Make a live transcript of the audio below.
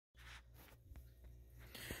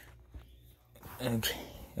Okay,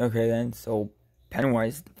 okay then. So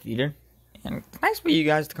Pennywise is defeated, and it's nice for you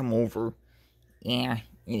guys to come over. Yeah,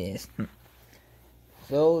 it is.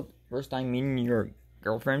 So first time meeting your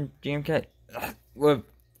girlfriend, GMK, with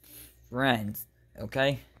friends.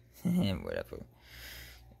 Okay, whatever.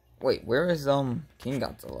 Wait, where is King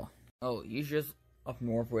Godzilla? Oh, he's just up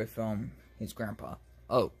north with his grandpa.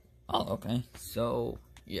 Oh, okay. So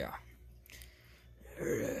yeah.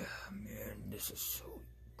 Man, this is so.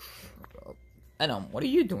 What are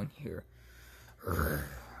you doing here?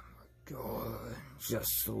 God,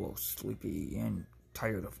 just a little sleepy and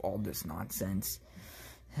tired of all this nonsense.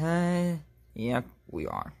 Yep, we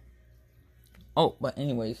are. Oh, but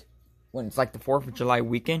anyways, when it's like the 4th of July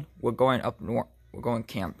weekend, we're going up north. We're going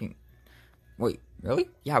camping. Wait, really?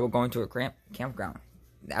 Yeah, we're going to a campground.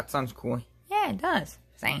 That sounds cool. Yeah, it does.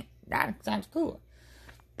 That sounds cool.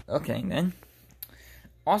 Okay, then.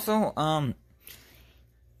 Also,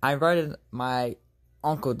 I invited my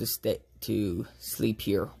uncle to sleep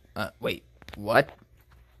here. Wait, what?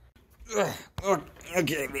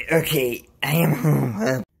 Okay, I am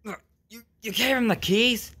home. You gave him the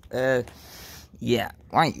keys? Yeah,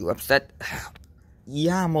 why aren't you upset?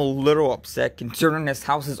 Yeah, I'm a little upset considering this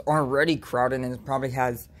house is already crowded and it probably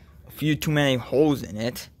has a few too many holes in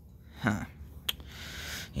it. Huh.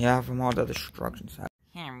 Yeah, from all the destructions.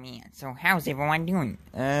 Oh man, so how's everyone doing?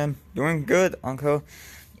 Doing good, Uncle.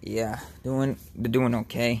 Yeah, doing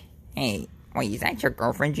okay. Hey, wait, is that your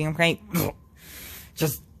girlfriend, GMK?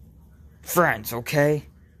 Just friends, okay?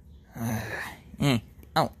 Oh,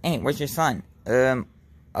 hey, where's your son?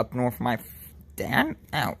 Up north my dad?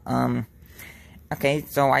 Oh, okay,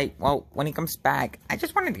 so when he comes back, I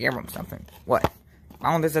just wanted to give him something. What? I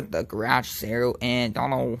found this at the garage sale, and don't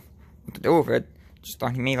know what to do with it. Just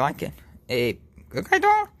thought he may like it. A good guy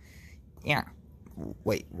doll? Yeah.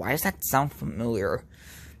 Wait, why does that sound familiar?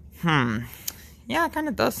 Yeah, it kind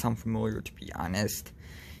of does sound familiar, to be honest.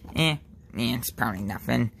 It's probably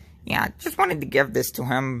nothing. Yeah, just wanted to give this to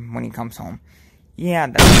him when he comes home. Yeah,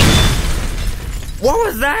 what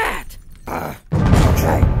was that?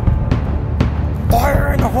 Okay.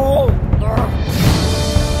 Fire in the hole!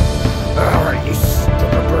 You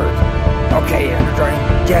stupid bird. Okay, Andrew,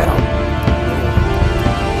 get him.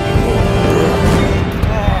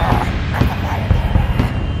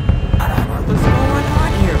 What's going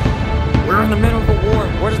on here? We're in the middle of a war.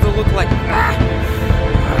 What does it look like?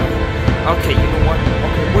 Okay, you know what?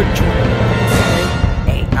 Okay, we're joining.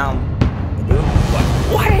 Hey, dude,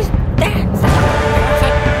 what is that?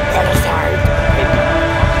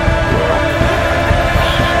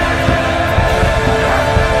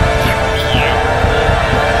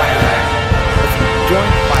 Join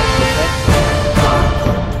fight,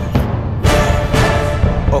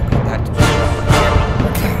 okay, that's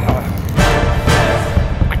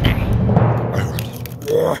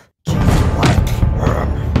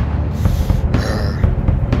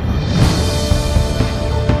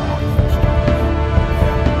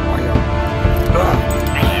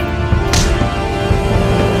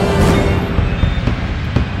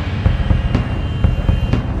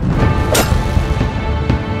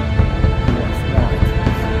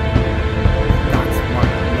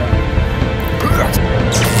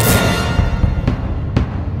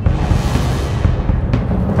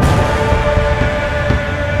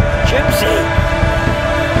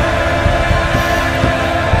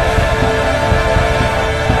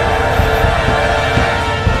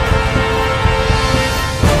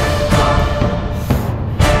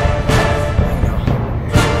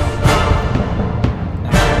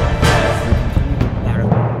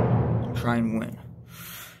try and win.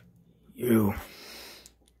 You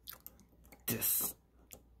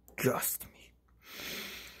disgust me.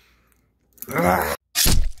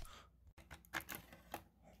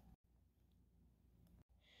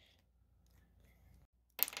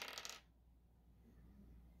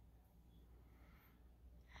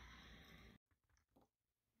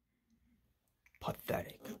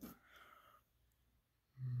 Pathetic.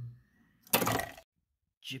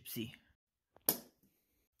 Gypsy.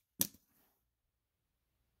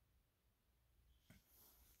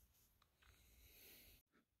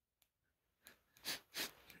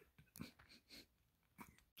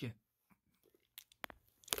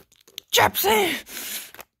 Gypsy!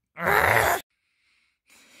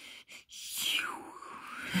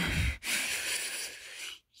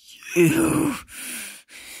 You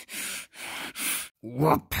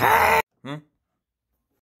whoop.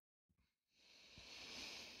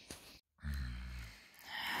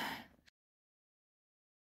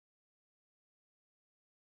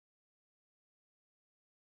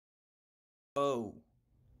 Oh.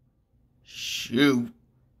 Shoot.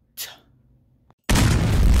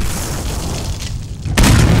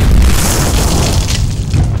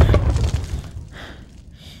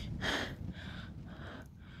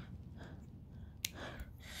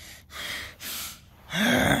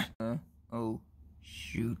 Oh,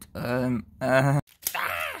 shoot.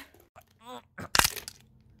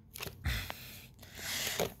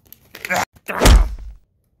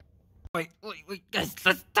 Wait, guys,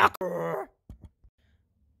 let's talk. Oh,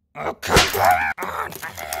 come on.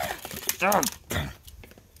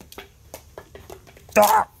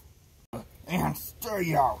 Stop. And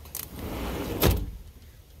stay out.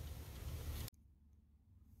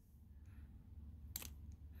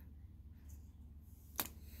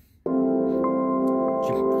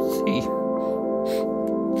 See,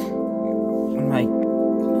 my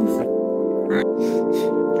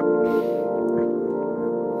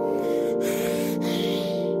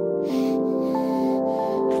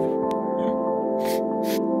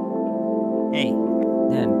hey,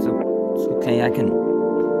 Dad, it's okay. I can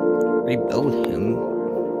rebuild him.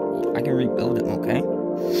 I can rebuild him. Okay.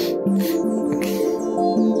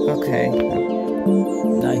 Okay.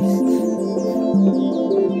 Nice.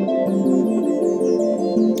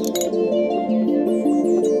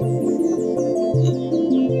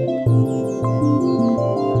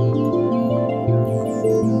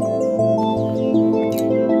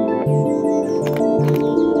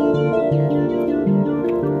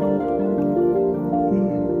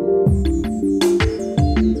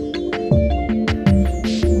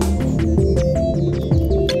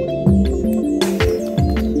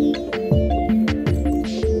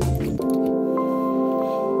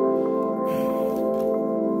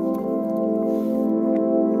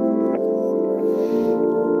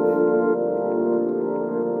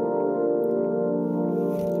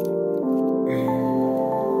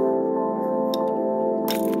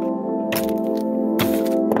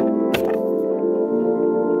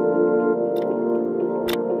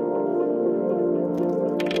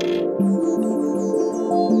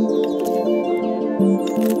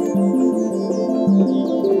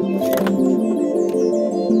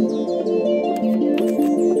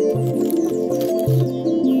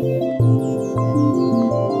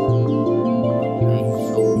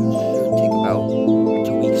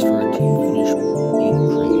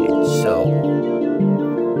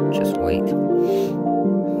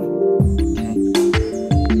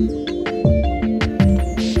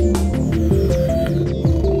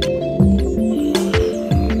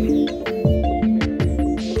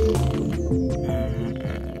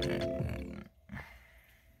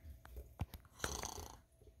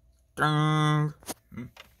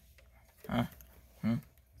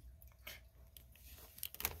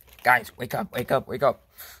 Guys, wake up.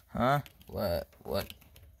 Huh? What?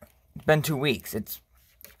 It's been 2 weeks. It's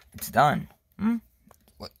done.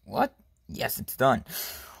 What? Yes, it's done.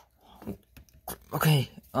 Okay,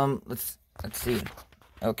 let's see.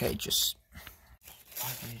 Okay, just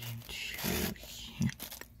plug it into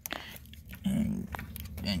here.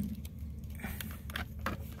 And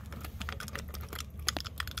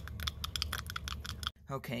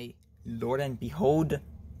okay, Lord and behold,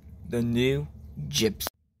 the new gypsy.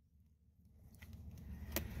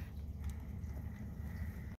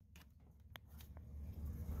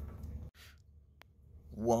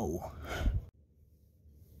 Whoa.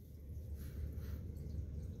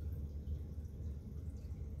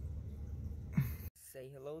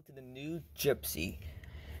 Say hello to the new gypsy,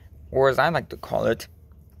 or as I like to call it,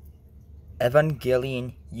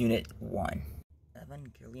 Evangelion Unit 1.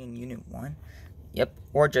 Evangelion Unit 1? Yep,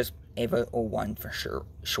 or just Eva 01 for sure,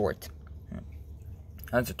 short.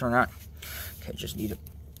 How does it turn out? Okay, just need it.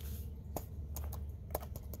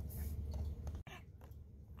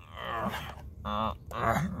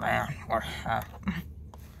 Man, what happened?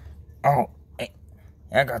 Oh, hey,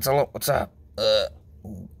 yeah, Godzilla, what's up?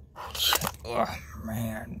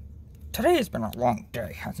 Man, today has been a long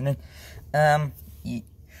day, hasn't it?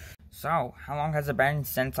 So, how long has it been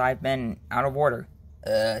since I've been out of order?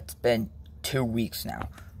 It's been 2 weeks now.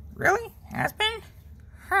 Really? Has been?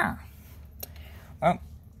 Huh. Well,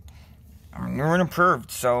 I'm new and approved,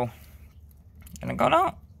 so gonna go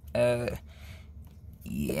now.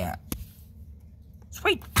 Yeah.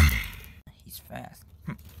 Sweet. He's fast.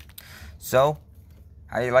 So,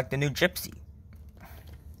 how do you like the new gypsy?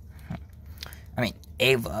 I mean,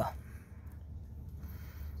 Ava.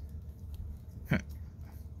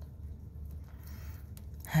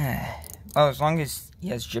 Well, as long as he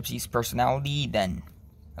has Gypsy's personality, then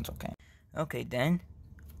that's okay. Okay, then.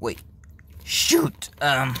 Wait. Shoot!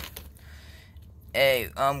 Hey,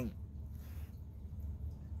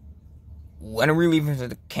 when are we leaving to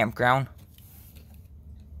the campground?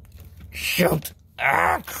 Shoot!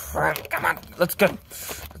 Ah, crap! Come on, let's go.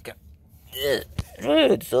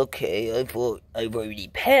 It's okay. I've already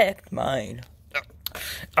packed mine.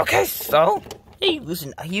 Okay, so Hey,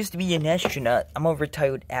 listen, I used to be an astronaut. I'm a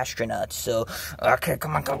retired astronaut, so... Okay,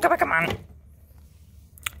 come on.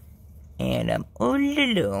 And I'm all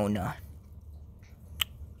alone.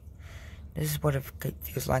 This is what it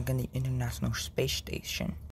feels like on the International Space Station.